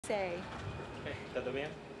dice? ¿Todo bien?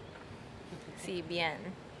 Sí, bien.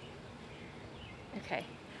 Okay.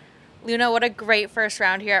 Luna, what a great first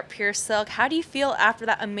round here at Pure Silk. How do you feel after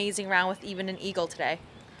that amazing round with even an eagle today?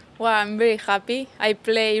 Well, I'm very happy. I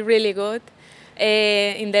play really good.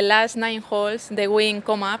 In the last 9 holes, the wind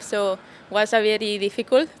come up, so it was a very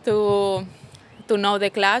difficult to know the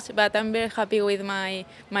class. But I'm very happy with my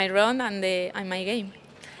round and my game.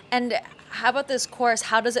 And how about this course?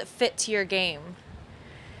 How does it fit to your game?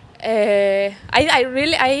 I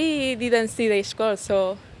didn't see the score,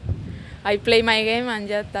 so I play my game and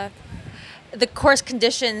just that. The course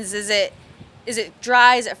conditions, is it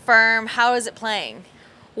dry, is it firm? How is it playing?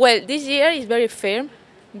 Well, this year is very firm.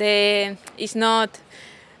 The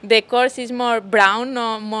course is more brown,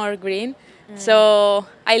 no more green. So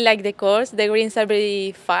I like the course. The greens are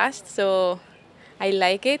very fast, so I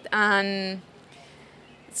like it. And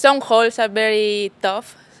some holes are very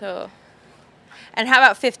tough. So. And how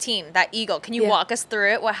about 15, that eagle? Can you walk us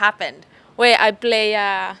through it? What happened? Well, I play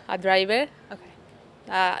a driver. Okay.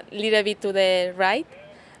 A little bit to the right,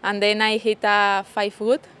 and then I hit a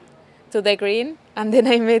 5-wood to the green, and then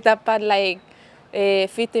I made a putt like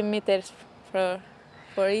 15 meters for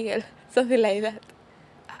eagle, something like that.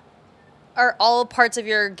 Are all parts of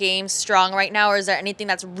your game strong right now, or is there anything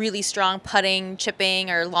that's really strong, putting, chipping,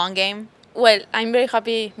 or long game? Well, I'm very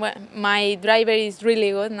happy. Well, my driver is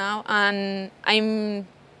really good now, and I'm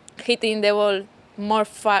hitting the ball more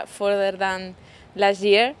further than last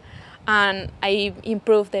year. And I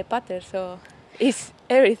improved the putter, so it's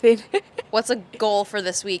everything. What's a goal for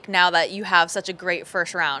this week now that you have such a great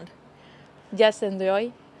first round? Just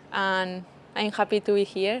enjoy, and I'm happy to be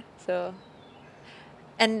here. So.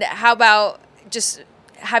 And how about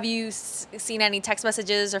have you seen any text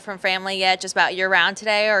messages or from family yet just about your round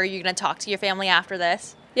today, or are you going to talk to your family after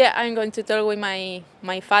this? Yeah, I'm going to talk with my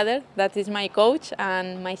father, that is my coach,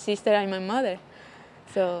 and my sister and my mother.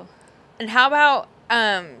 So. And how about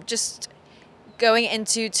just going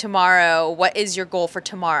into tomorrow, what is your goal for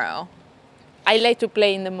tomorrow? I like to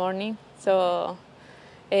play in the morning, so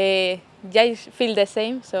I feel the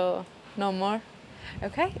same, so no more.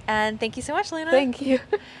 Okay, and thank you so much, Luna. Thank you.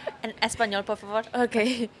 En español, por favor.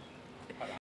 Okay.